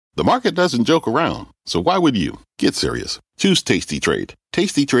The market doesn't joke around, so why would you? Get serious. Choose Tasty Trade.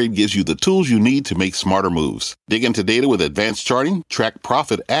 Tasty Trade gives you the tools you need to make smarter moves. Dig into data with advanced charting, track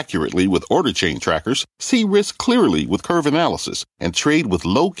profit accurately with order chain trackers, see risk clearly with curve analysis, and trade with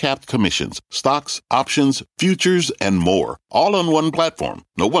low-capped commissions, stocks, options, futures, and more. All on one platform.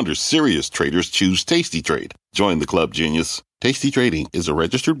 No wonder serious traders choose Tasty Trade. Join the club, genius. Tasty Trading is a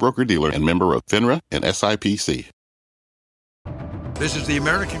registered broker-dealer and member of FINRA and SIPC. This is the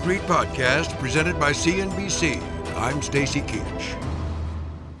American Greed Podcast, presented by CNBC. I'm Stacy Keach.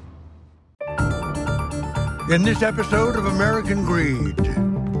 In this episode of American Greed,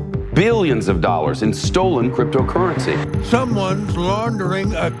 billions of dollars in stolen cryptocurrency. Someone's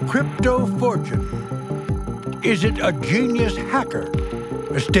laundering a crypto fortune. Is it a genius hacker?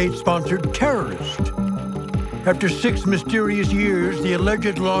 A state-sponsored terrorist? After 6 mysterious years, the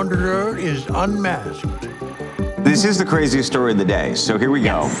alleged launderer is unmasked. This is the craziest story of the day, so here we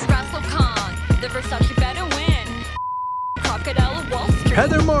go. Russell Kahn, the Versace better win. Crocodile of Wall Street.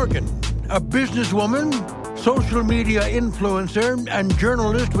 Heather Morgan, a businesswoman, social media influencer, and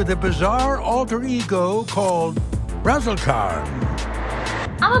journalist with a bizarre alter ego called Russell Kahn.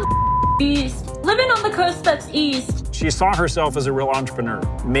 I'm a beast, living on the coast that's east. She saw herself as a real entrepreneur,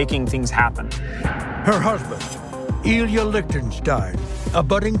 making things happen. Her husband, Ilya Lichtenstein, a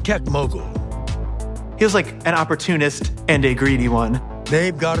budding tech mogul. He was like an opportunist and a greedy one.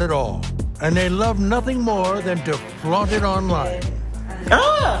 They've got it all, and they love nothing more than to flaunt it online.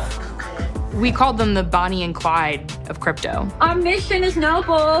 We called them the Bonnie and Clyde of crypto. Our mission is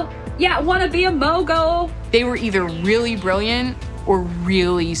noble. Yeah, want to be a mogul. They were either really brilliant or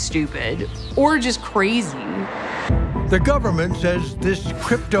really stupid or just crazy. The government says this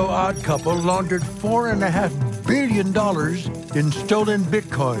crypto odd couple laundered $4.5 billion in stolen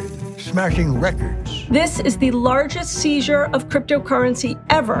Bitcoin, smashing records. This is the largest seizure of cryptocurrency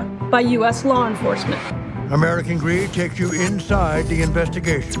ever by U.S. law enforcement. American Greed takes you inside the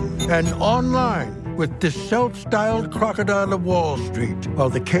investigation and online with this self-styled crocodile of Wall Street while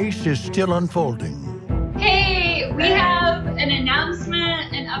the case is still unfolding. Hey, we have an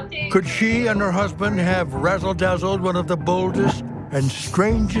announcement, an update. Could she and her husband have razzle-dazzled one of the boldest and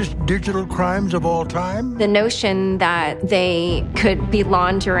strangest digital crimes of all time? The notion that they could be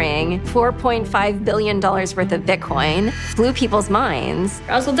laundering $4.5 billion worth of Bitcoin blew people's minds.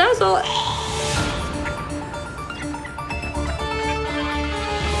 Razzle dazzle.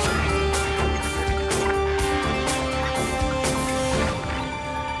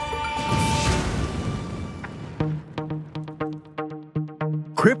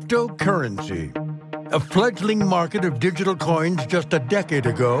 Cryptocurrency, a fledgling market of digital coins just a decade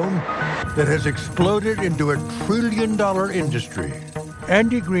ago that has exploded into a $1 trillion industry.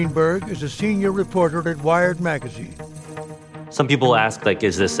 Andy Greenberg is a senior reporter at Wired Magazine. Some people ask,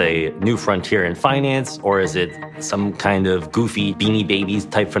 is this a new frontier in finance, or is it some kind of goofy Beanie Babies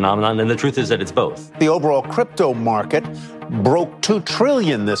type phenomenon? And the truth is that it's both. The overall crypto market broke $2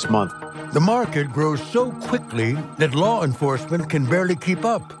 trillion this month. The market grows so quickly that law enforcement can barely keep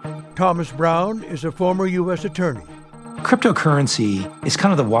up. Thomas Brown is a former U.S. attorney. Cryptocurrency is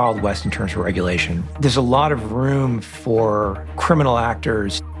kind of the Wild West in terms of regulation. There's a lot of room for criminal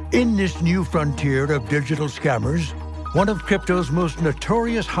actors. In this new frontier of digital scammers, one of crypto's most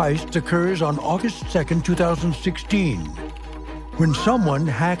notorious heists occurs on August 2nd, 2016, when someone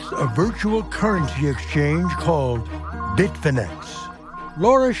hacks a virtual currency exchange called Bitfinex.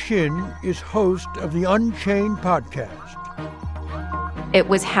 Laura Shin is host of the Unchained podcast. It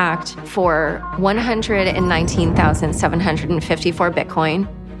was hacked for 119,754 Bitcoin.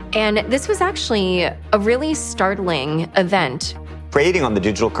 And this was actually a really startling event. Trading on the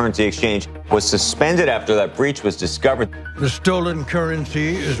digital currency exchange was suspended after that breach was discovered. The stolen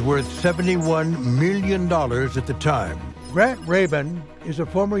currency is worth $71 million at the time. Grant Rabin is a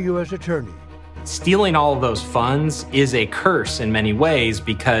former U.S. attorney. Stealing all of those funds is a curse in many ways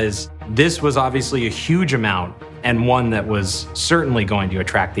because this was obviously a huge amount and one that was certainly going to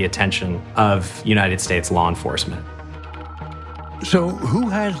attract the attention of United States law enforcement. So who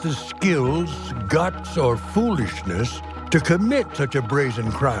has the skills, guts, or foolishness to commit such a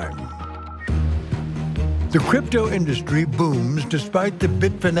brazen crime? The crypto industry booms despite the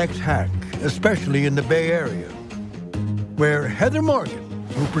Bitfinex hack, especially in the Bay Area, where Heather Morgan,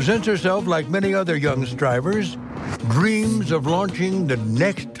 who presents herself like many other young strivers, dreams of launching the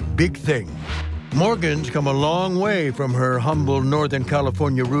next big thing. Morgan's come a long way from her humble Northern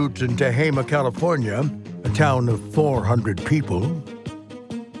California roots in Tehama, California, a town of 400 people.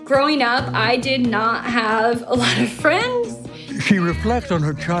 Growing up, I did not have a lot of friends. She reflects on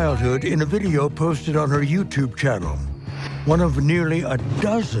her childhood in a video posted on her YouTube channel. one of nearly a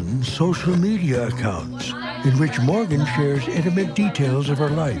dozen social media accounts in which Morgan shares intimate details of her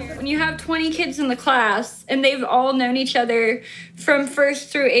life. When you have 20 kids in the class and they've all known each other from 1st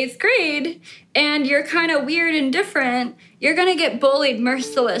through 8th grade, and you're kind of weird and different, you're going to get bullied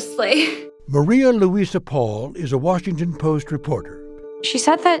mercilessly. Maria Luisa Paul is a Washington Post reporter. She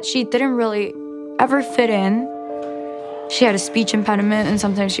said that she didn't really ever fit in. She had a speech impediment, and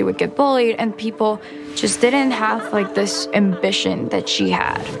sometimes she would get bullied, and people just didn't have like this ambition that she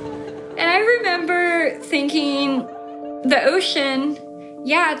had. And I remember thinking, the ocean,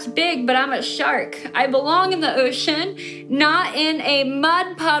 yeah, it's big, but I'm a shark. I belong in the ocean, not in a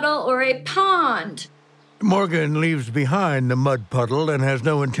mud puddle or a pond. Morgan leaves behind the mud puddle and has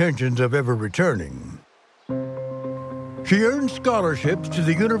no intentions of ever returning. She earned scholarships to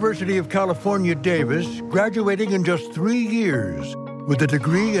the University of California, Davis, graduating in just 3 years with a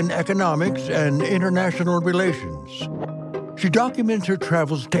degree in economics and international relations. She documents her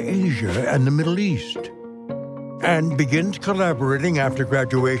travels to Asia and the Middle East and begins collaborating after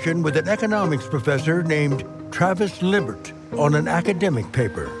graduation with an economics professor named Travis Libert on an academic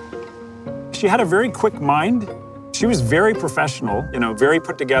paper. She had a very quick mind. She was very professional, very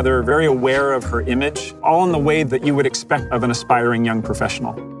put together, very aware of her image, all in the way that you would expect of an aspiring young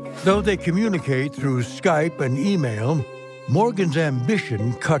professional. Though they communicate through Skype and email, Morgan's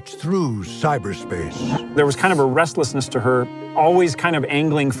ambition cuts through cyberspace. There was kind of a restlessness to her, always kind of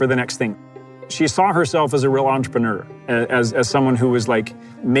angling for the next thing. She saw herself as a real entrepreneur, as someone who was like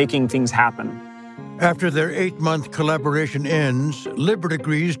making things happen. After their 8-month collaboration ends, Libert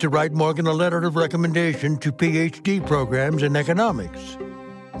agrees to write Morgan a letter of recommendation to PhD programs in economics.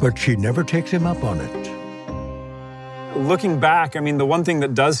 But she never takes him up on it. Looking back, the one thing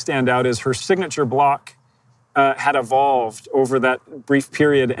that does stand out is her signature block had evolved over that brief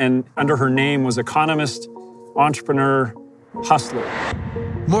period, and under her name was economist, entrepreneur, hustler.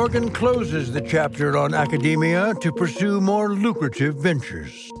 Morgan closes the chapter on academia to pursue more lucrative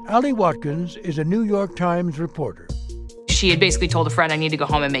ventures. Allie Watkins is a New York Times reporter. She had basically told a friend, I need to go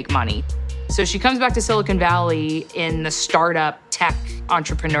home and make money. So she comes back to Silicon Valley in the startup tech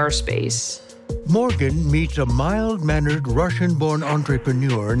entrepreneur space. Morgan meets a mild-mannered Russian-born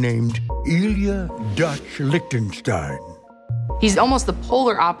entrepreneur named Ilya Dutch Lichtenstein. He's almost the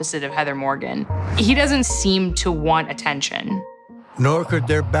polar opposite of Heather Morgan. He doesn't seem to want attention. Nor could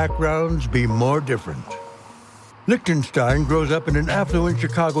their backgrounds be more different. Lichtenstein grows up in an affluent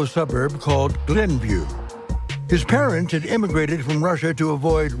Chicago suburb called Glenview. His parents had immigrated from Russia to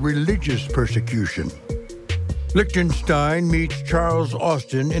avoid religious persecution. Lichtenstein meets Charles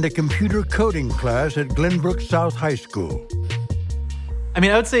Austin in a computer coding class at Glenbrook South High School.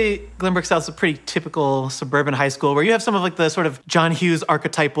 I would say Glenbrook South is a pretty typical suburban high school where you have some of the sort of John Hughes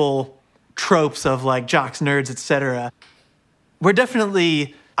archetypal tropes of jocks, nerds, etc. We're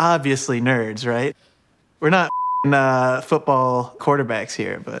definitely, obviously nerds, right? We're not football quarterbacks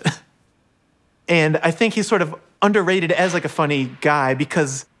here, but... And I think he's sort of underrated as a funny guy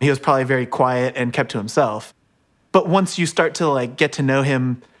because he was probably very quiet and kept to himself. But once you start to get to know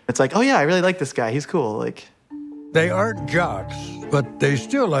him, it's oh yeah, I really like this guy. He's cool. They aren't jocks, but they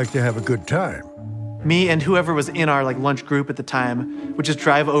still like to have a good time. Me and whoever was in our lunch group at the time would just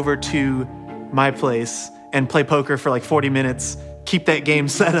drive over to my place and play poker for 40 minutes, keep that game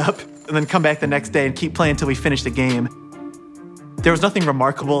set up, and then come back the next day and keep playing until we finished the game. There was nothing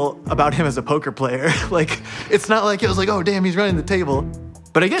remarkable about him as a poker player. It's not it was oh damn, he's running the table.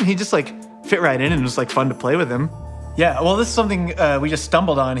 But again, he just fit right in and was fun to play with him. Yeah, well, this is something we just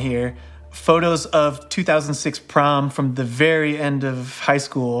stumbled on here. Photos of 2006 prom from the very end of high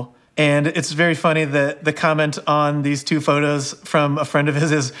school. And it's very funny that the comment on these two photos from a friend of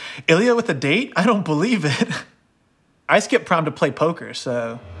his is, Ilya with a date? I don't believe it. I skipped prom to play poker,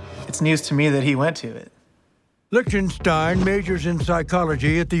 so it's news to me that he went to it. Lichtenstein majors in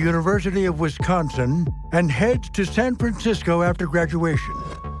psychology at the University of Wisconsin and heads to San Francisco after graduation.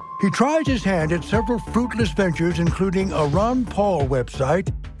 He tries his hand at several fruitless ventures, including a Ron Paul website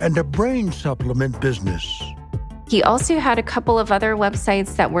and a brain supplement business. He also had a couple of other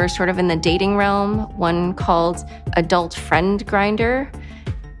websites that were sort of in the dating realm, one called Adult Friend Grinder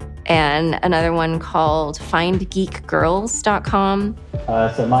and another one called FindGeekGirls.com.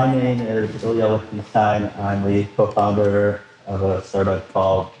 So my name is Ilya Lichtenstein. I'm the co-founder of a startup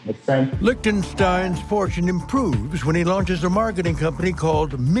called MixRank. Lichtenstein's fortune improves when he launches a marketing company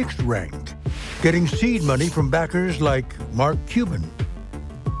called MixRank, getting seed money from backers like Mark Cuban.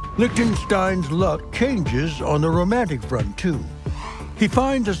 Lichtenstein's luck changes on the romantic front, too. He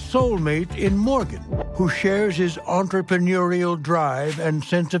finds a soulmate in Morgan, who shares his entrepreneurial drive and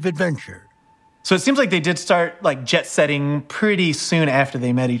sense of adventure. So it seems like they did start like jet setting pretty soon after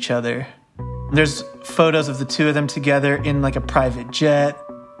they met each other. There's photos of the two of them together in like a private jet,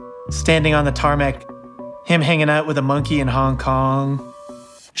 standing on the tarmac, him hanging out with a monkey in Hong Kong.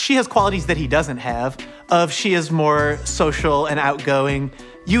 She has qualities that he doesn't have. She is more social and outgoing.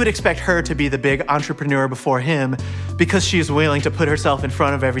 You would expect her to be the big entrepreneur before him because she is willing to put herself in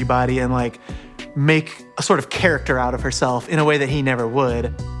front of everybody and like make a sort of character out of herself in a way that he never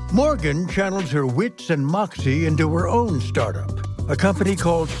would. Morgan channels her wits and moxie into her own startup, a company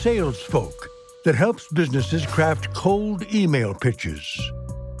called SalesFolk that helps businesses craft cold email pitches.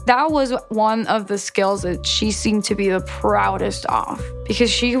 That was one of the skills that she seemed to be the proudest of, because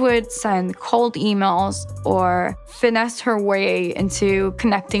she would send cold emails or finesse her way into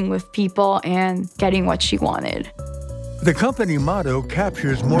connecting with people and getting what she wanted. The company motto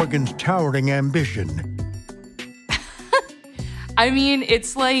captures Morgan's towering ambition. I mean,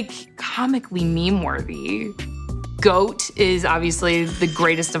 it's like comically meme-worthy. GOAT is obviously the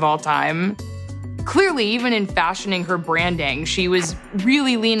greatest of all time. Clearly, even in fashioning her branding, she was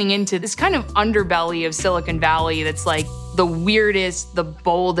really leaning into this kind of underbelly of Silicon Valley that's like the weirdest, the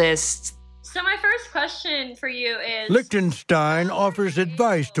boldest. So my first question for you is... Lichtenstein offers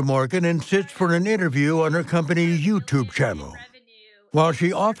advice to Morgan and sits for an interview on her company's YouTube channel, while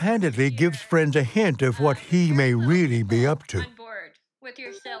she offhandedly gives friends a hint of what he may really be up to.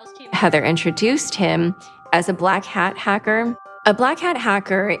 Heather introduced him as a black hat hacker. A black hat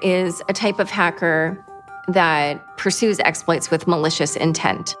hacker is a type of hacker that pursues exploits with malicious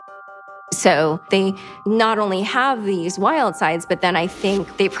intent. So they not only have these wild sides, but then I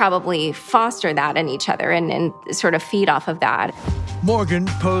think they probably foster that in each other and sort of feed off of that. Morgan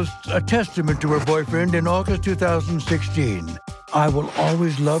posts a testament to her boyfriend in August 2016. I will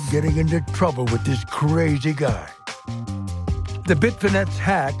always love getting into trouble with this crazy guy. The Bitfinet's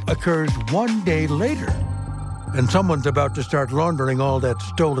hack occurs one day later, and someone's about to start laundering all that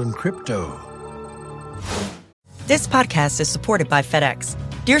stolen crypto. This podcast is supported by FedEx.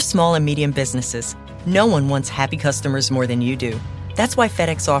 Dear small and medium businesses, no one wants happy customers more than you do. That's why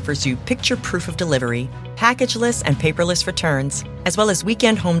FedEx offers you picture proof of delivery, packageless and paperless returns, as well as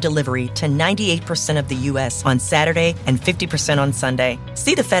weekend home delivery to 98% of the U.S. on Saturday and 50% on Sunday.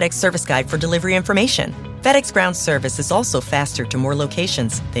 See the FedEx service guide for delivery information. FedEx Ground service is also faster to more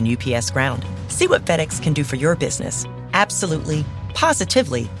locations than UPS Ground. See what FedEx can do for your business. Absolutely,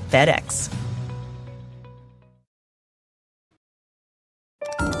 positively FedEx.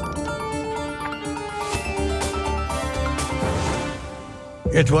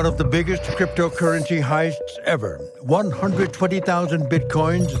 It's one of the biggest cryptocurrency heists ever. 120,000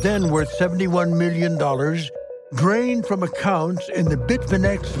 bitcoins, then worth $71 million, drained from accounts in the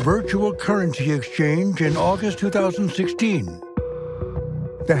Bitfinex virtual currency exchange in August 2016.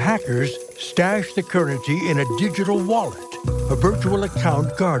 The hackers stashed the currency in a digital wallet, a virtual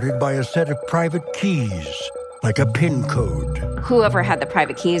account guarded by a set of private keys, like a PIN code. Whoever had the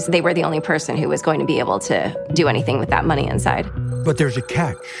private keys, they were the only person who was going to be able to do anything with that money inside. But there's a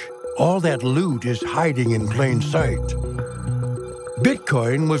catch. All that loot is hiding in plain sight.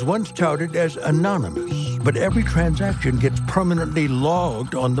 Bitcoin was once touted as anonymous, but every transaction gets permanently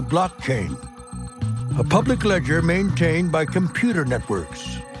logged on the blockchain, a public ledger maintained by computer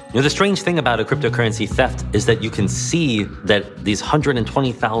networks. You know, the strange thing about a cryptocurrency theft is that you can see that these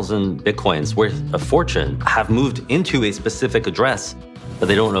 120,000 bitcoins worth a fortune have moved into a specific address, but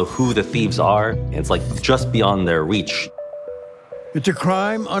they don't know who the thieves are. It's like just beyond their reach. It's a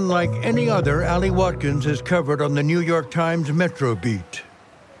crime unlike any other Ali Watkins has covered on the New York Times Metro Beat.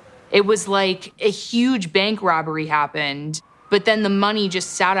 It was like a huge bank robbery happened, but then the money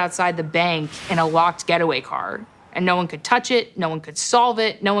just sat outside the bank in a locked getaway car. And no one could touch it, no one could solve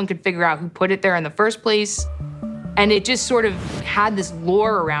it, no one could figure out who put it there in the first place. And it just sort of had this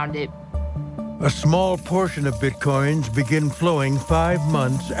lore around it. A small portion of bitcoins begin flowing 5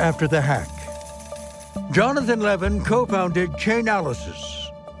 months after the hack. Jonathan Levin co-founded Chainalysis,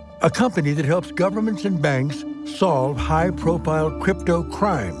 a company that helps governments and banks solve high-profile crypto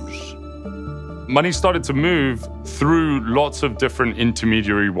crimes. Money started to move through lots of different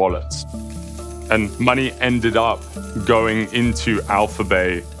intermediary wallets. And money ended up going into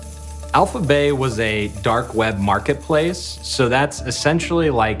Alphabay. Alphabay was a dark web marketplace, so that's essentially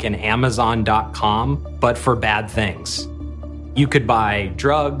like an Amazon.com, but for bad things. You could buy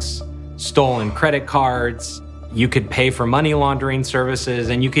drugs, stolen credit cards, you could pay for money laundering services,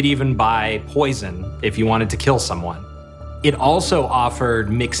 and you could even buy poison if you wanted to kill someone. It also offered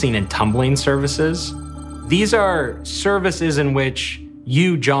mixing and tumbling services. These are services in which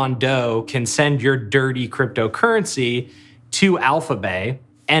you, John Doe, can send your dirty cryptocurrency to Alphabay,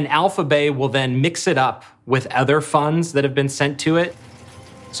 And Alpha Bay will then mix it up with other funds that have been sent to it.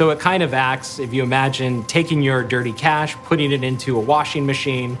 So it kind of acts, if you imagine, taking your dirty cash, putting it into a washing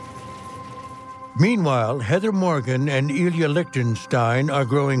machine. Meanwhile, Heather Morgan and Ilya Lichtenstein are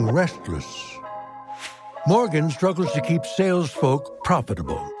growing restless. Morgan struggles to keep salesfolk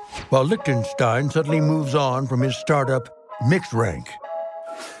profitable, while Lichtenstein suddenly moves on from his startup, MixRank.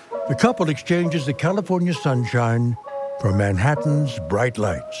 The couple exchanges the California sunshine for Manhattan's bright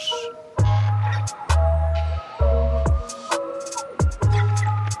lights.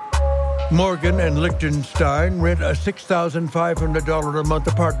 Morgan and Lichtenstein rent a $6,500 a month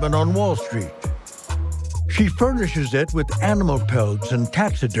apartment on Wall Street. She furnishes it with animal pelts and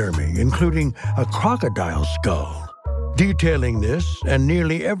taxidermy, including a crocodile skull, detailing this and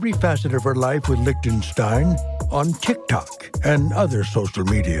nearly every facet of her life with Lichtenstein on TikTok and other social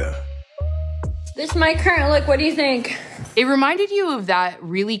media. This is my current look. What do you think? It reminded you of that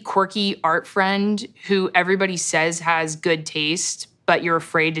really quirky art friend who everybody says has good taste, but you're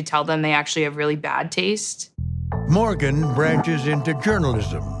afraid to tell them they actually have really bad taste. Morgan branches into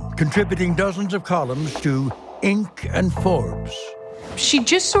journalism, contributing dozens of columns to Inc. and Forbes. She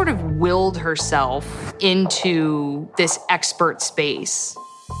just sort of willed herself into this expert space.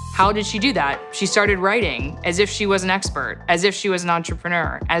 How did she do that? She started writing as if she was an expert, as if she was an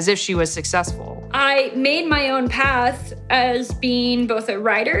entrepreneur, as if she was successful. I made my own path as being both a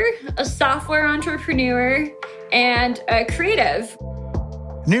writer, a software entrepreneur, and a creative.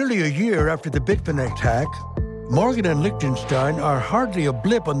 Nearly a year after the Bitfinex hack, Morgan and Lichtenstein are hardly a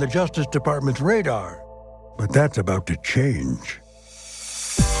blip on the Justice Department's radar. But that's about to change.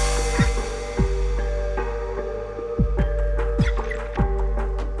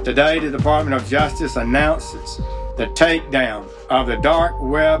 Today, the Department of Justice announces the takedown of the dark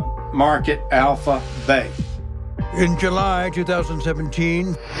web market Alpha Bay. In July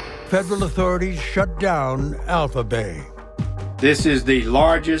 2017, federal authorities shut down Alpha Bay. This is the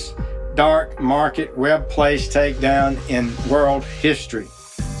largest dark market web place takedown in world history.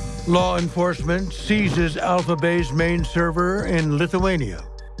 Law enforcement seizes Alpha Bay's main server in Lithuania.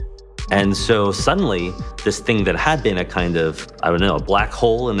 And so suddenly, this thing that had been a kind of, a black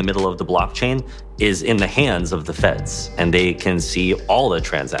hole in the middle of the blockchain is in the hands of the feds, and they can see all the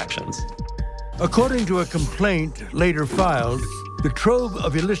transactions. According to a complaint later filed, the trove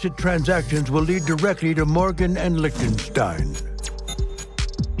of illicit transactions will lead directly to Morgan and Lichtenstein.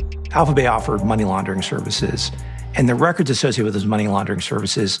 Alpha Bay offered money laundering services, and the records associated with those money laundering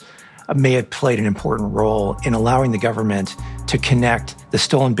services may have played an important role in allowing the government to connect the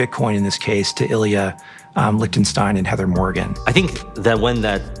stolen Bitcoin, in this case, to Ilya Lichtenstein and Heather Morgan. I think that when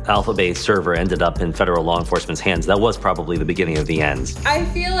that Alpha Bay server ended up in federal law enforcement's hands, that was probably the beginning of the end. I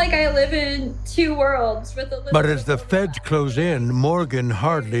feel like I live in two worlds with a little. But as the feds close in, Morgan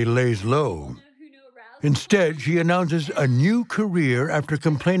hardly lays low. Instead, she announces a new career after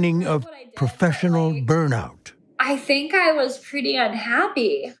complaining of professional burnout. I think I was pretty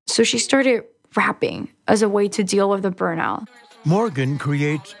unhappy. So she started rapping as a way to deal with the burnout. Morgan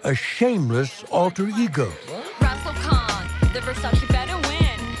creates a shameless alter ego. Russell Khan, the Versace better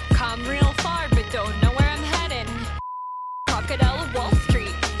win. Come real far, but don't know where I'm heading. Crocodile of Wall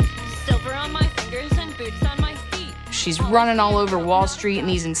Street. Silver on my fingers and boots on my feet. She's running all over Wall Street in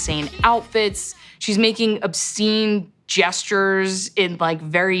these insane outfits. She's making obscene gestures in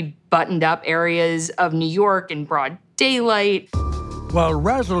very buttoned up areas of New York in broad daylight. While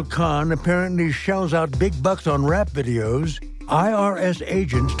Razzle Khan apparently shells out big bucks on rap videos, IRS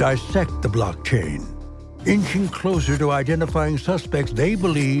agents dissect the blockchain, inching closer to identifying suspects they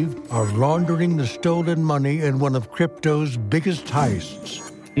believe are laundering the stolen money in one of crypto's biggest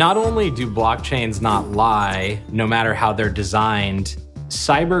heists. Not only do blockchains not lie, no matter how they're designed,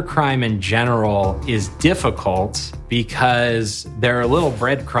 cybercrime in general is difficult because there are little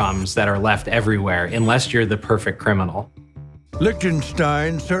breadcrumbs that are left everywhere unless you're the perfect criminal.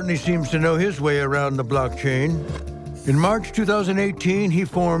 Lichtenstein certainly seems to know his way around the blockchain. In March 2018, he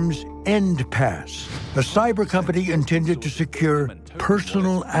forms EndPass, a cyber company intended to secure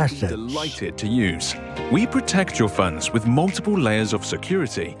personal assets. Delighted to use. We protect your funds with multiple layers of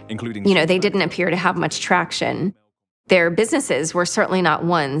security, including... They didn't appear to have much traction. Their businesses were certainly not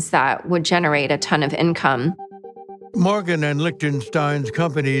ones that would generate a ton of income. Morgan and Lichtenstein's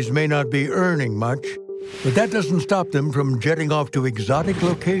companies may not be earning much, but that doesn't stop them from jetting off to exotic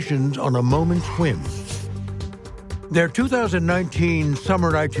locations on a moment's whim. Their 2019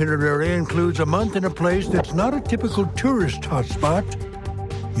 summer itinerary includes a month in a place that's not a typical tourist hotspot,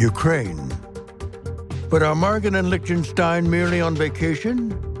 Ukraine. But are Morgan and Lichtenstein merely on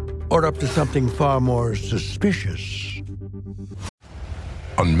vacation, or up to something far more suspicious?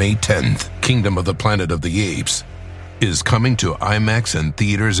 A on May 10th, Kingdom of the Planet of the Apes is coming to IMAX and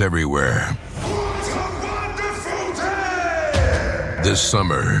theaters everywhere. This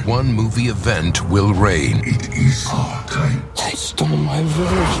summer, one movie event will reign. It is our time. They stole my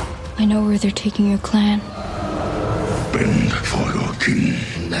village. I know where they're taking your clan. Bend for your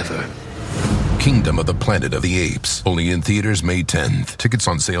king. Never. Kingdom of the Planet of the Apes. Only in theaters May 10th. Tickets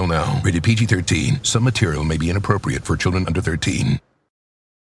on sale now. Rated PG-13. Some material may be inappropriate for children under 13.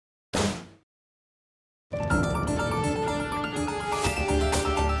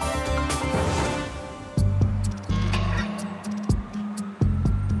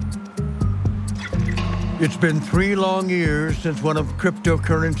 It's been 3 long years since one of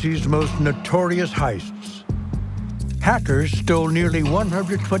cryptocurrency's most notorious heists. Hackers stole nearly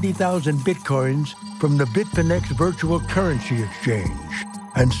 120,000 bitcoins from the Bitfinex virtual currency exchange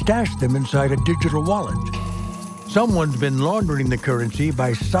and stashed them inside a digital wallet. Someone's been laundering the currency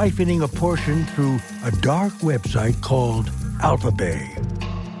by siphoning a portion through a dark website called Alphabay.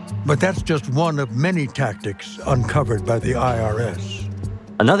 But that's just one of many tactics uncovered by the IRS.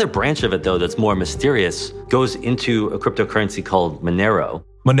 Another branch of it, though, that's more mysterious goes into a cryptocurrency called Monero.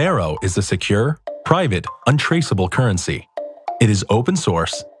 Monero is a secure, private, untraceable currency. It is open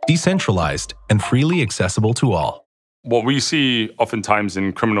source, decentralized, and freely accessible to all. What we see oftentimes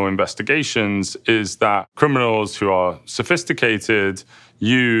in criminal investigations is that criminals who are sophisticated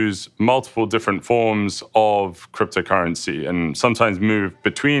use multiple different forms of cryptocurrency and sometimes move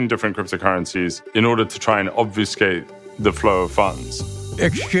between different cryptocurrencies in order to try and obfuscate the flow of funds.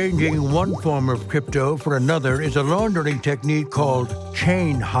 Exchanging one form of crypto for another is a laundering technique called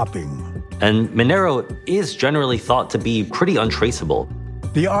chain hopping. And Monero is generally thought to be pretty untraceable.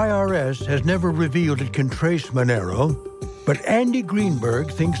 The IRS has never revealed it can trace Monero, but Andy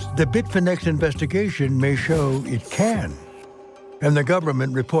Greenberg thinks the Bitfinex investigation may show it can. And the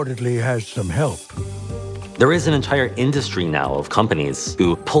government reportedly has some help. There is an entire industry now of companies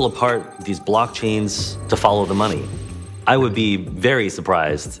who pull apart these blockchains to follow the money. I would be very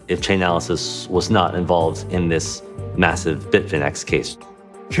surprised if Chainalysis was not involved in this massive Bitfinex case.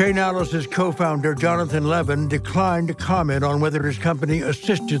 Chainalysis co-founder Jonathan Levin declined to comment on whether his company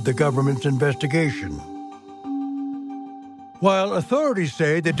assisted the government's investigation. While authorities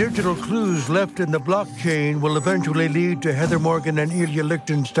say the digital clues left in the blockchain will eventually lead to Heather Morgan and Ilya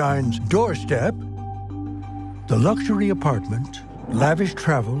Lichtenstein's doorstep, the luxury apartment, lavish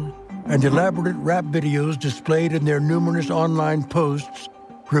travel, and elaborate rap videos displayed in their numerous online posts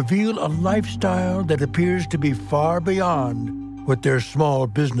reveal a lifestyle that appears to be far beyond what their small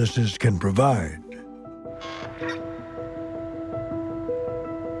businesses can provide.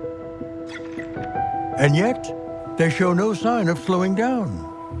 And yet, they show no sign of slowing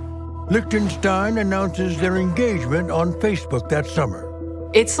down. Liechtenstein announces their engagement on Facebook that summer.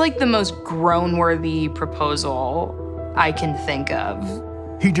 It's like the most groan-worthy proposal I can think of.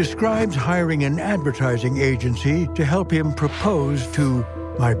 He describes hiring an advertising agency to help him propose to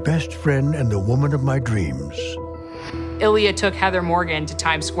my best friend and the woman of my dreams. Ilya took Heather Morgan to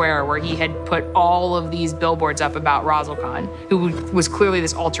Times Square, where he had put all of these billboards up about Razzle Khan, who was clearly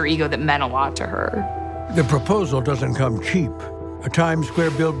this alter ego that meant a lot to her. The proposal doesn't come cheap. A Times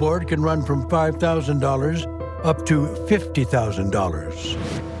Square billboard can run from $5,000 up to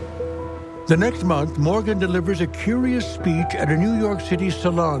 $50,000. The next month, Morgan delivers a curious speech at a New York City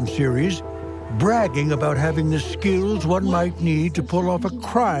salon series, bragging about having the skills one might need to pull off a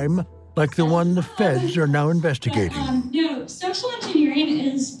crime like the one the feds are now investigating. No, social engineering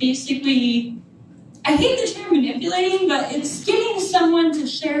is basically, I hate the term manipulating, but it's getting someone to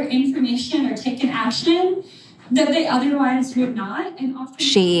share information or take an action that they otherwise would not. And often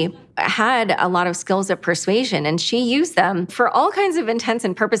she had a lot of skills of persuasion, and she used them for all kinds of intents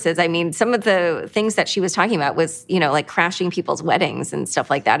and purposes. I mean, some of the things that she was talking about was, like crashing people's weddings and stuff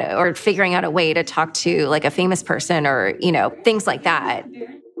like that, or figuring out a way to talk to like a famous person or, things like that.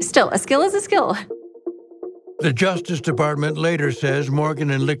 Still, a skill is a skill. The Justice Department later says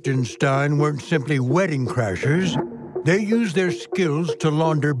Morgan and Liechtenstein weren't simply wedding crashers. They used their skills to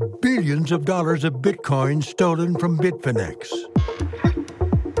launder billions of dollars of Bitcoin stolen from Bitfinex.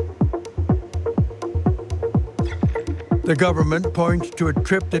 The government points to a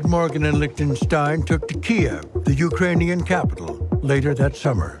trip that Morgan and Liechtenstein took to Kiev, the Ukrainian capital, later that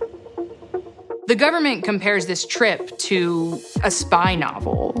summer. The government compares this trip to a spy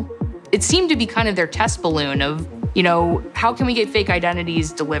novel. It seemed to be kind of their test balloon of, how can we get fake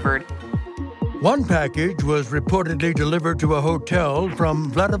identities delivered? One package was reportedly delivered to a hotel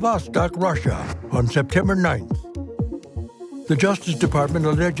from Vladivostok, Russia, on September 9th. The Justice Department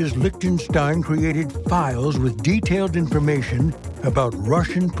alleges Liechtenstein created files with detailed information about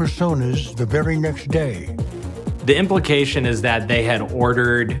Russian personas the very next day. The implication is that they had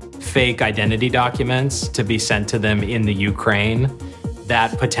ordered fake identity documents to be sent to them in the Ukraine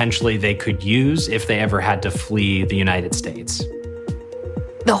that potentially they could use if they ever had to flee the United States.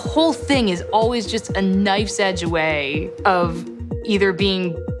 The whole thing is always just a knife's edge away of either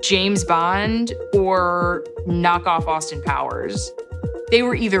being James Bond or knockoff Austin Powers. They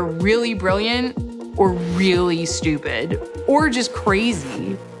were either really brilliant or really stupid or just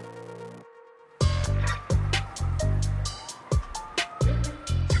crazy.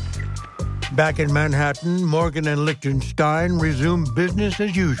 Back in Manhattan, Morgan and Lichtenstein resume business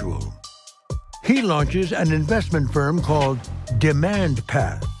as usual. He launches an investment firm called Demand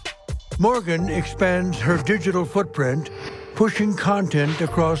Path. Morgan expands her digital footprint, pushing content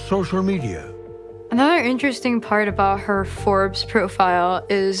across social media. Another interesting part about her Forbes profile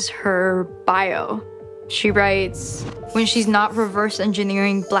is her bio. She writes, when she's not reverse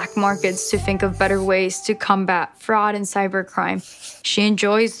engineering black markets to think of better ways to combat fraud and cybercrime, she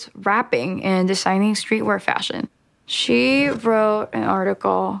enjoys rapping and designing streetwear fashion. She wrote an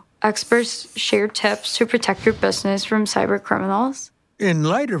article, Experts Share Tips to Protect Your Business from Cybercriminals. In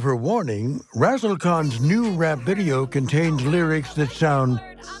light of her warning, Razzle Khan's new rap video contains lyrics that sound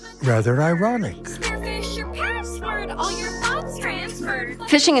rather ironic.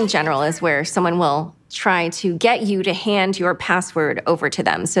 Phishing in general is where someone will try to get you to hand your password over to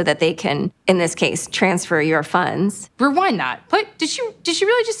them so that they can, in this case, transfer your funds. Rewind that. Did she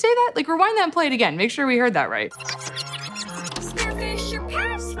really just say that? Like, rewind that and play it again. Make sure we heard that right. Spearfish your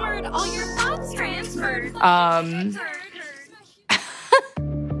password, all your funds transferred.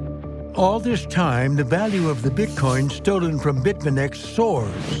 All this time, the value of the Bitcoin stolen from Bitfinex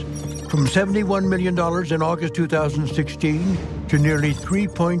soars from $71 million in August 2016 to nearly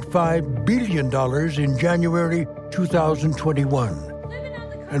 $3.5 billion in January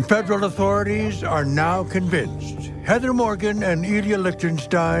 2021. And federal authorities are now convinced Heather Morgan and Ilya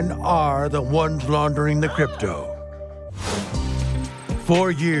Lichtenstein are the ones laundering the crypto.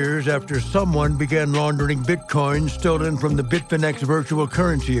 4 years after someone began laundering Bitcoin stolen from the Bitfinex virtual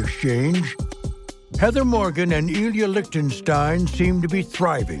currency exchange, Heather Morgan and Ilya Lichtenstein seem to be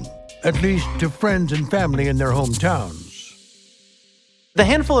thriving, at least to friends and family in their hometowns. The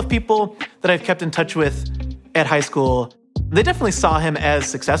handful of people that I've kept in touch with at high school, they definitely saw him as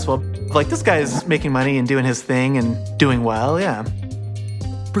successful. Like, this guy's making money and doing his thing and doing well, yeah.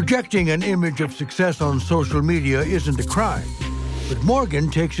 Projecting an image of success on social media isn't a crime, but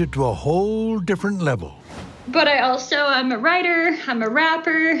Morgan takes it to a whole different level. But I'm a writer, I'm a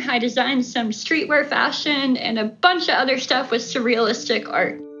rapper, I design some streetwear fashion and a bunch of other stuff with surrealistic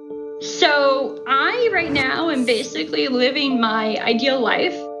art. So I, right now, am basically living my ideal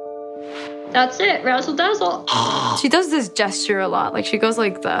life. That's it, razzle dazzle. She does this gesture a lot, like she goes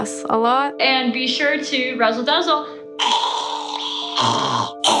like this a lot. And be sure to razzle dazzle.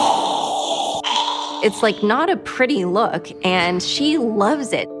 It's like not a pretty look, and she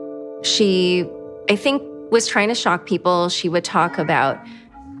loves it. She, I think, was trying to shock people. She would talk about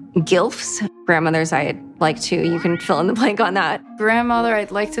gilfs, grandmothers I'd like to. You can fill in the blank on that. Grandmother I'd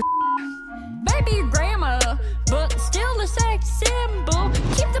like to. Baby grandma, but still a sex symbol.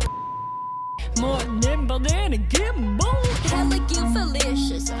 Keep the more nimble than a gimbal. Hella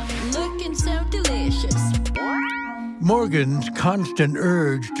gilfalicious, looking so delicious. Morgan's constant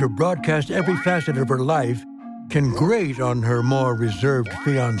urge to broadcast every facet of her life can grate on her more reserved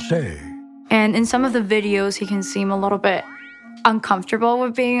fiancé. And in some of the videos, he can seem a little bit uncomfortable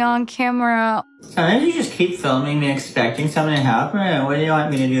with being on camera. Sometimes you just keep filming me expecting something to happen. What do you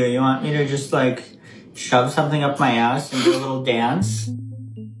want me to do? You want me to just, like, shove something up my ass and do a little dance?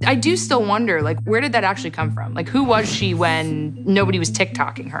 I do still wonder, like, where did that actually come from? Like, who was she when nobody was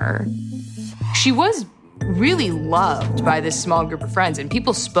TikToking her? She was really loved by this small group of friends, and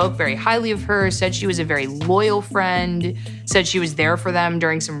people spoke very highly of her, said she was a very loyal friend, said she was there for them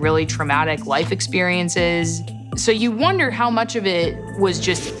during some really traumatic life experiences. So you wonder how much of it was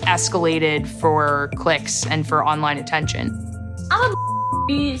just escalated for clicks and for online attention. I'm a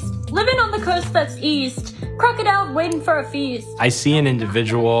beast, living on the coast that's east, crocodile waiting for a feast. I see an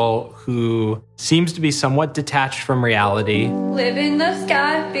individual who seems to be somewhat detached from reality Live in the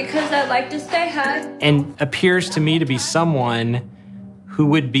sky because I like to stay high. and appears to me to be someone who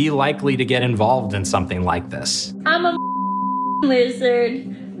would be likely to get involved in something like this. I'm a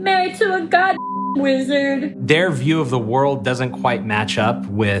lizard, married to a god wizard. Their view of the world doesn't quite match up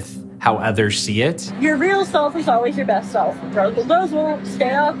with how others see it. Your real self is always your best self. Razzle dazzle,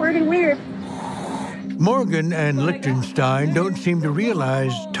 stay awkward and weird. Morgan and Lichtenstein don't seem to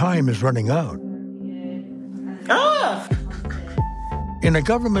realize time is running out. In a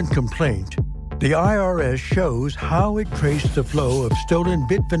government complaint, the IRS shows how it traced the flow of stolen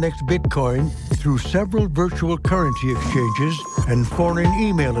Bitfinex Bitcoin through several virtual currency exchanges and foreign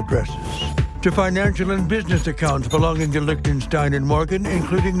email addresses to financial and business accounts belonging to Liechtenstein and Morgan,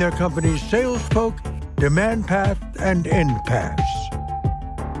 including their companies SalesPoke, DemandPath, and EndPass.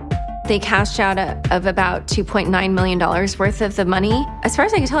 They cashed out of about $2.9 million worth of the money. As far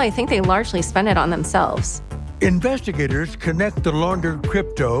as I can tell, I think they largely spent it on themselves. Investigators connect the laundered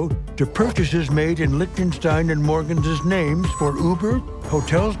crypto to purchases made in Liechtenstein and Morgan's names for Uber,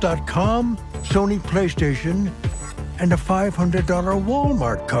 Hotels.com, Sony PlayStation, and a $500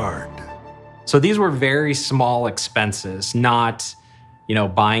 Walmart card. So these were very small expenses, not,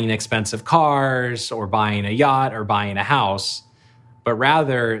 buying expensive cars or buying a yacht or buying a house, but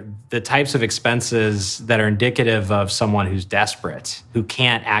rather the types of expenses that are indicative of someone who's desperate, who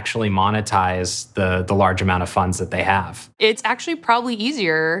can't actually monetize the large amount of funds that they have. It's actually probably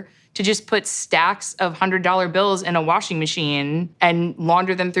easier to just put stacks of $100 bills in a washing machine and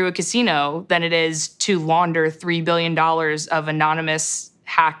launder them through a casino than it is to launder $3 billion of anonymous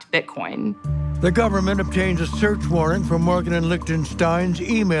hacked Bitcoin. The government obtains a search warrant for Morgan and Liechtenstein's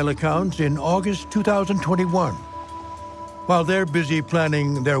email accounts in August 2021. While they're busy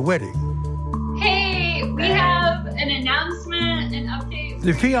planning their wedding. Hey, we have an announcement, an update.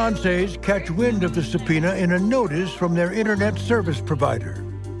 The fiancés catch wind of the subpoena in a notice from their internet service provider.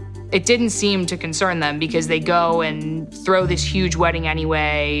 It didn't seem to concern them because they go and throw this huge wedding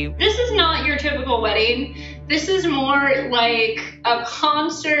anyway. This is not your typical wedding. This is more like a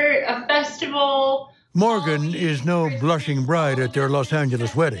concert, a festival. Morgan is no blushing bride at their Los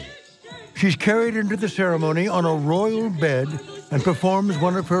Angeles wedding. She's carried into the ceremony on a royal bed and performs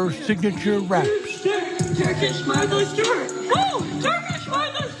one of her signature raps. Turkish Martha Stewart. Oh, Turkish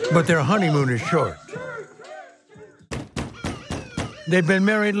Martha Stewart. But their honeymoon is short. They've been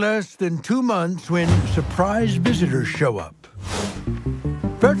married less than 2 months when surprise visitors show up.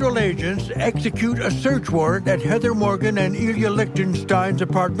 Federal agents execute a search warrant at Heather Morgan and Ilya Liechtenstein's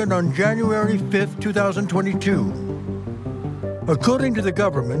apartment on January 5th, 2022. According to the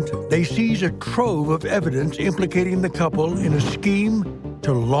government, they seize a trove of evidence implicating the couple in a scheme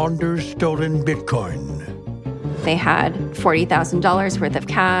to launder stolen Bitcoin. They had $40,000 worth of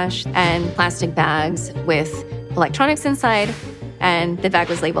cash and plastic bags with electronics inside, and the bag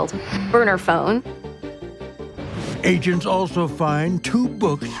was labeled burner phone. Agents also find 2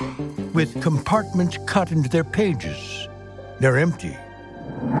 books with compartments cut into their pages. They're empty.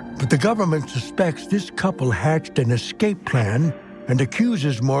 But the government suspects this couple hatched an escape plan and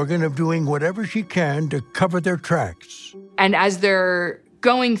accuses Morgan of doing whatever she can to cover their tracks. And as they're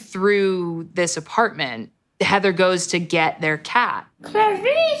going through this apartment, Heather goes to get their cat.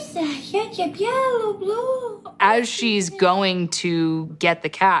 As she's going to get the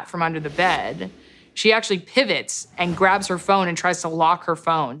cat from under the bed, she actually pivots and grabs her phone and tries to lock her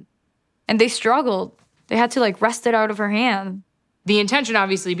phone. And they struggled. They had to wrest it out of her hand. The intention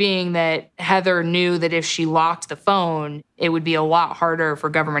obviously being that Heather knew that if she locked the phone, it would be a lot harder for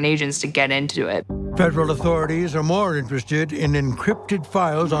government agents to get into it. Federal authorities are more interested in encrypted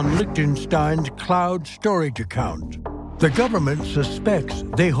files on Liechtenstein's cloud storage account. The government suspects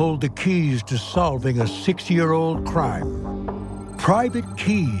they hold the keys to solving a 6-year-old crime. Private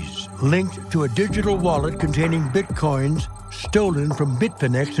keys linked to a digital wallet containing Bitcoins stolen from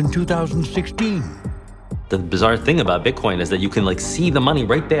Bitfinex in 2016. The bizarre thing about Bitcoin is that you can see the money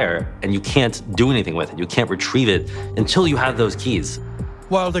right there and you can't do anything with it. You can't retrieve it until you have those keys.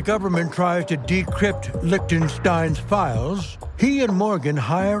 While the government tries to decrypt Liechtenstein's files, he and Morgan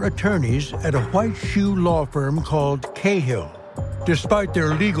hire attorneys at a white shoe law firm called Cahill. Despite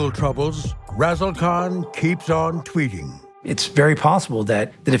their legal troubles, Razzle Khan keeps on tweeting. It's very possible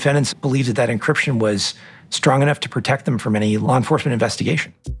that the defendants believed that encryption was strong enough to protect them from any law enforcement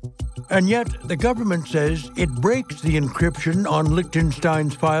investigation. And yet, the government says it breaks the encryption on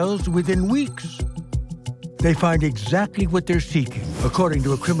Liechtenstein's files within weeks. They find exactly what they're seeking, according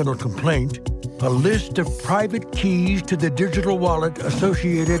to a criminal complaint, a list of private keys to the digital wallet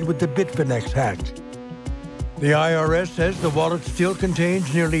associated with the Bitfinex hack. The IRS says the wallet still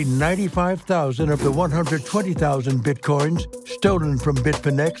contains nearly 95,000 of the 120,000 Bitcoins stolen from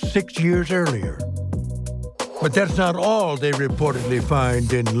Bitfinex 6 years earlier. But that's not all they reportedly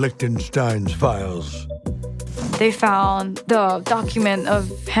find in Liechtenstein's files. They found the document of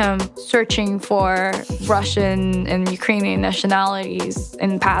him searching for Russian and Ukrainian nationalities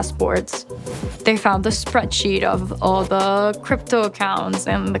in passports. They found the spreadsheet of all the crypto accounts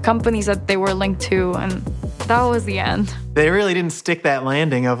and the companies that they were linked to, and that was the end. They really didn't stick that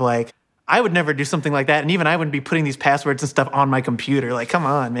landing of I would never do something like that. And even I wouldn't be putting these passwords and stuff on my computer. Like, come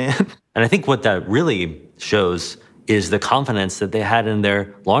on, man. And I think what that really shows is the confidence that they had in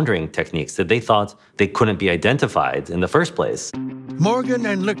their laundering techniques, that they thought they couldn't be identified in the first place. Morgan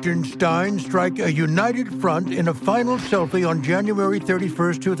and Liechtenstein strike a united front in a final selfie on January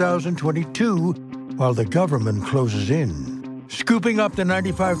 31st, 2022, while the government closes in. Scooping up the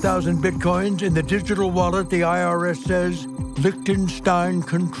 95,000 bitcoins in the digital wallet the IRS says Liechtenstein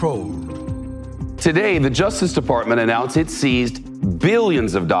controlled. Today, the Justice Department announced it seized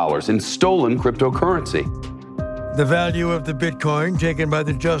billions of dollars in stolen cryptocurrency. The value of the Bitcoin taken by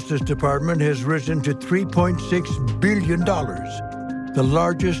the Justice Department has risen to $3.6 billion, the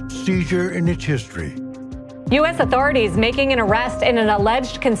largest seizure in its history. U.S. authorities making an arrest in an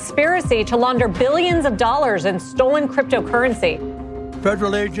alleged conspiracy to launder billions of dollars in stolen cryptocurrency.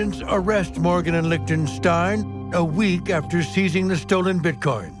 Federal agents arrest Morgan and Liechtenstein a week after seizing the stolen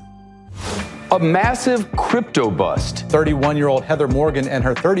Bitcoin. A massive crypto bust. 31-year-old Heather Morgan and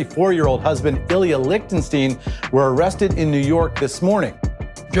her 34-year-old husband, Ilya Liechtenstein, were arrested in New York this morning.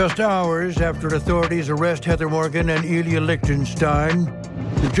 Just hours after authorities arrest Heather Morgan and Ilya Liechtenstein,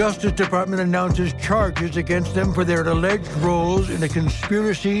 the Justice Department announces charges against them for their alleged roles in a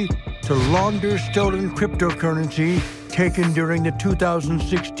conspiracy to launder stolen cryptocurrency taken during the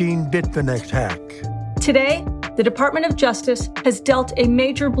 2016 Bitfinex hack. Today, the Department of Justice has dealt a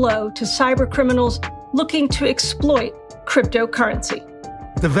major blow to cyber criminals looking to exploit cryptocurrency.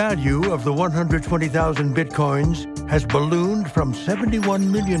 The value of the 120,000 bitcoins has ballooned from $71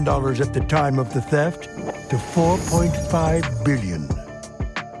 million at the time of the theft to $4.5 billion.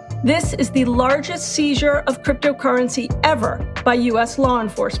 This is the largest seizure of cryptocurrency ever by U.S. law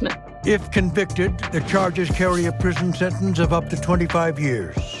enforcement. If convicted, the charges carry a prison sentence of up to 25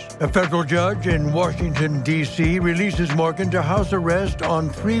 years. A federal judge in Washington, D.C. releases Morgan to house arrest on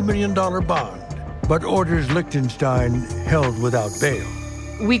 $3 million bond, but orders Liechtenstein held without bail.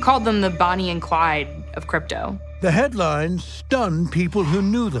 We called them the Bonnie and Clyde of crypto. The headlines stunned people who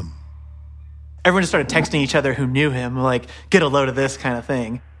knew them. Everyone just started texting each other who knew him, like, get a load of this kind of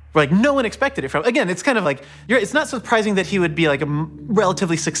thing. Like, no one expected it from. Again, it's kind of like, it's not surprising that he would be like a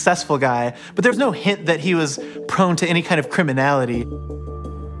relatively successful guy, but there's no hint that he was prone to any kind of criminality.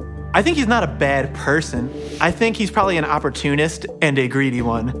 I think he's not a bad person. I think he's probably an opportunist and a greedy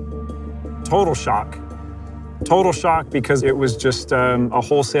one. Total shock. Total shock because it was just a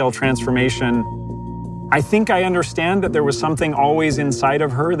wholesale transformation. I think I understand that there was something always inside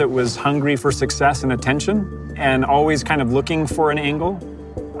of her that was hungry for success and attention and always kind of looking for an angle.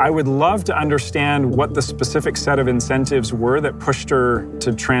 I would love to understand what the specific set of incentives were that pushed her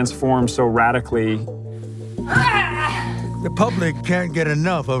to transform so radically. The public can't get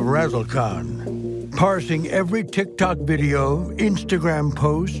enough of Razzle-Khan, parsing every TikTok video, Instagram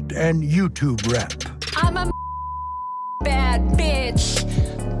post, and YouTube rap. I'm a bad bitch.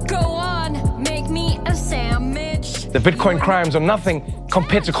 Go on, make me a sandwich. The Bitcoin crimes are nothing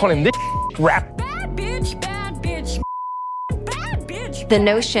compared to calling this rap. Bad bitch, bad bitch. The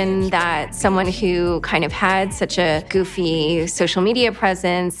notion that someone who kind of had such a goofy social media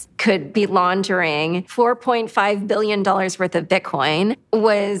presence could be laundering $4.5 billion worth of Bitcoin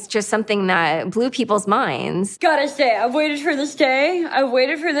was just something that blew people's minds. Gotta say, I've waited for this day. I've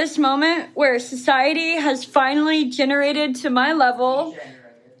waited for this moment where society has finally generated to my level.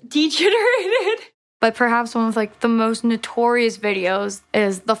 Degenerated. But perhaps one of the most notorious videos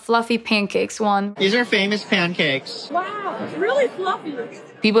is the fluffy pancakes one. These are famous pancakes. Wow, it's really fluffy.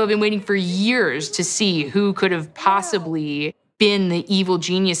 People have been waiting for years to see who could have possibly been the evil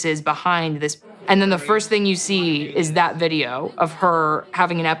geniuses behind this. And then the first thing you see is that video of her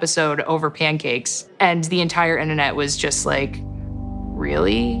having an episode over pancakes. And the entire internet was just like,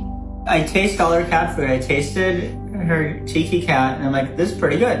 really? I taste all her cat food. I tasted her tiki cat, and I'm like, this is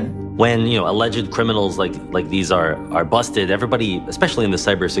pretty good. When, alleged criminals like these are busted, everybody, especially in the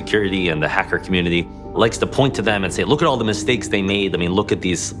cybersecurity and the hacker community, likes to point to them and say, look at all the mistakes they made. I mean, look at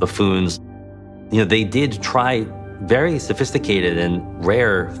these buffoons. They did try very sophisticated and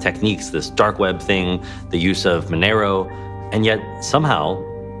rare techniques, this dark web thing, the use of Monero, and yet somehow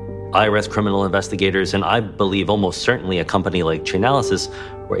IRS criminal investigators, and I believe almost certainly a company like Chainalysis,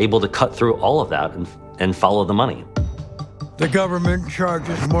 were able to cut through all of that and follow the money. The government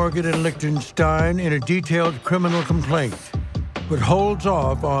charges Morgan and Liechtenstein in a detailed criminal complaint, but holds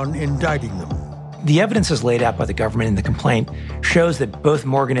off on indicting them. The evidence as laid out by the government in the complaint shows that both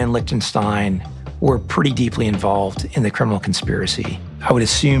Morgan and Liechtenstein were pretty deeply involved in the criminal conspiracy. I would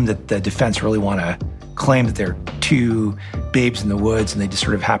assume that the defense really want to claim that they're two babes in the woods and they just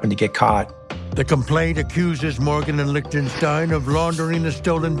sort of happened to get caught. The complaint accuses Morgan and Lichtenstein of laundering the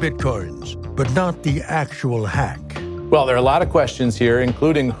stolen bitcoins, but not the actual hack. Well, there are a lot of questions here,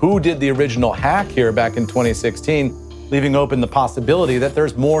 including who did the original hack here back in 2016, leaving open the possibility that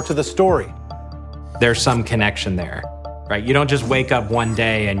there's more to the story. There's some connection there, right? You don't just wake up one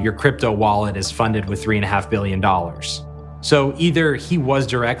day and your crypto wallet is funded with $3.5 billion. So either he was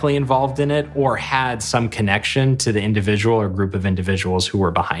directly involved in it or had some connection to the individual or group of individuals who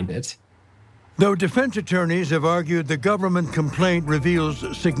were behind it. Though defense attorneys have argued the government complaint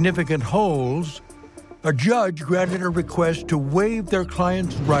reveals significant holes, a judge granted a request to waive their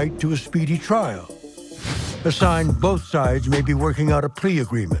client's right to a speedy trial, a sign both sides may be working out a plea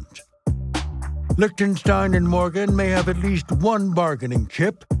agreement. Lichtenstein and Morgan may have at least one bargaining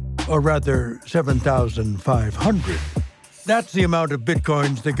chip, or rather 7,500. That's the amount of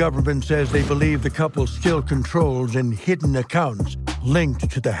bitcoins the government says they believe the couple still controls in hidden accounts linked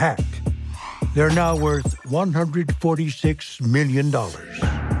to the hack. They're now worth $146 million.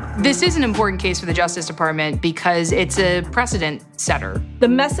 This is an important case for the Justice Department because it's a precedent setter. The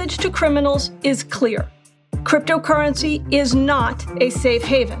message to criminals is clear. Cryptocurrency is not a safe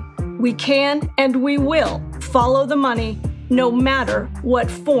haven. We can and we will follow the money no matter what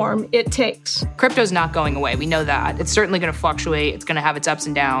form it takes. Crypto's not going away. We know that. It's certainly going to fluctuate. It's going to have its ups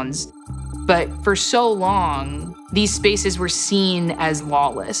and downs. But for so long, these spaces were seen as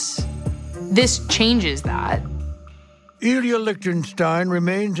lawless. This changes that. Ilya Lichtenstein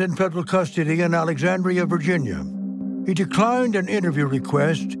remains in federal custody in Alexandria, Virginia. He declined an interview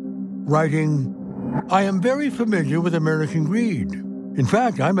request, writing, "I am very familiar with American Greed. In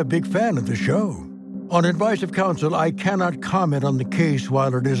fact, I'm a big fan of the show. On advice of counsel, I cannot comment on the case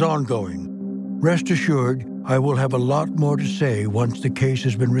while it is ongoing. Rest assured, I will have a lot more to say once the case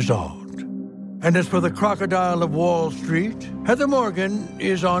has been resolved." And as for the crocodile of Wall Street, Heather Morgan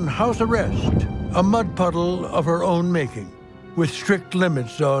is on house arrest, a mud puddle of her own making, with strict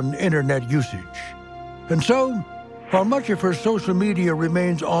limits on internet usage. And so, while much of her social media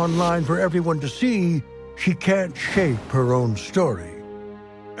remains online for everyone to see, she can't shape her own story.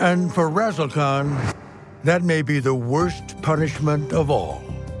 And for Razzle Khan, that may be the worst punishment of all.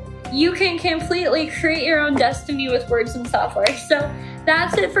 You can completely create your own destiny with words and software. So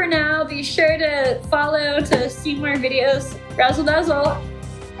that's it for now. Be sure to follow to see more videos. Razzle dazzle.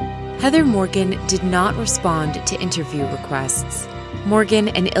 Heather Morgan did not respond to interview requests. Morgan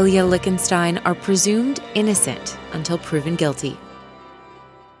and Ilya Lichtenstein are presumed innocent until proven guilty.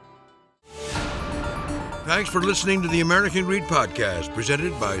 Thanks for listening to the American Greed Podcast,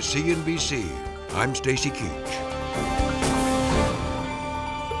 presented by CNBC. I'm Stacy Keach.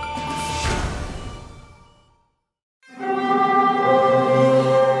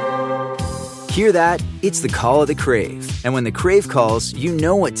 Hear that? It's the call of the Crave. And when the Crave calls, you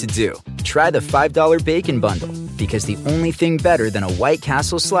know what to do. Try the $5 Bacon Bundle, because the only thing better than a White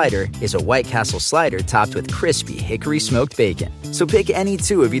Castle slider is a White Castle slider topped with crispy hickory smoked bacon. So pick any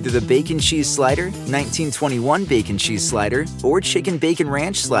two of either the Bacon Cheese Slider, 1921 Bacon Cheese Slider, or Chicken Bacon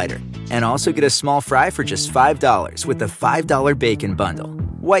Ranch Slider. And also get a small fry for just $5 with the $5 Bacon Bundle.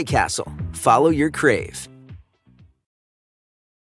 White Castle. Follow your Crave.